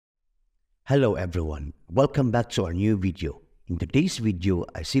Hello everyone, welcome back to our new video. In today's video,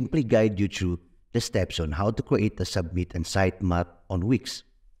 I simply guide you through the steps on how to create a submit and sitemap on Wix.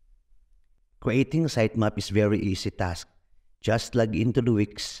 Creating a sitemap is very easy task. Just log into the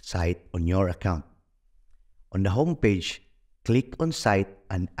Wix site on your account. On the home page, click on Site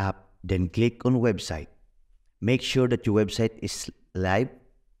and App, then click on Website. Make sure that your website is live.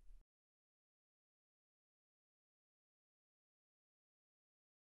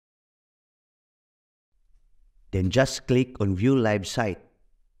 Then just click on View Live Site.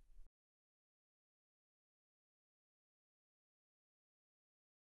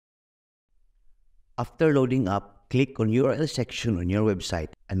 After loading up, click on URL section on your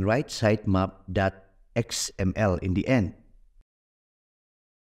website and write sitemap.xml in the end.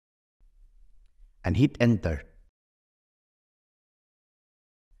 And hit Enter.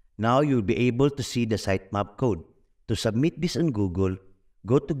 Now you'll be able to see the sitemap code. To submit this on Google,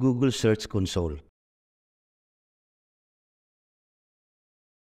 go to Google Search Console.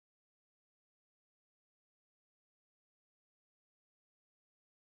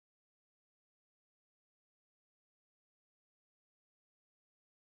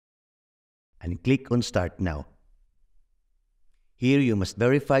 And click on Start Now. Here you must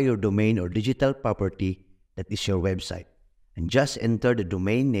verify your domain or digital property that is your website, and just enter the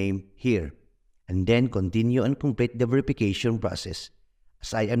domain name here, and then continue and complete the verification process,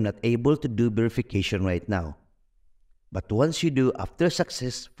 as I am not able to do verification right now. But once you do, after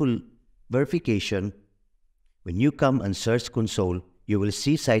successful verification, when you come on Search Console, you will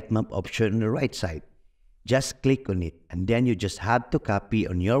see Sitemap option on the right side. Just click on it, and then you just have to copy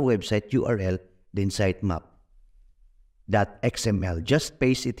on your website URL, then sitemap.xml. Just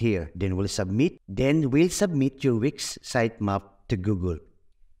paste it here, then we'll submit your Wix sitemap to Google.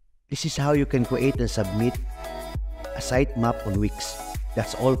 This is how you can create and submit a sitemap on Wix.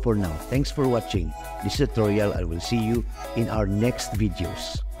 That's all for now. Thanks for watching this tutorial. I will see you in our next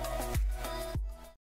videos.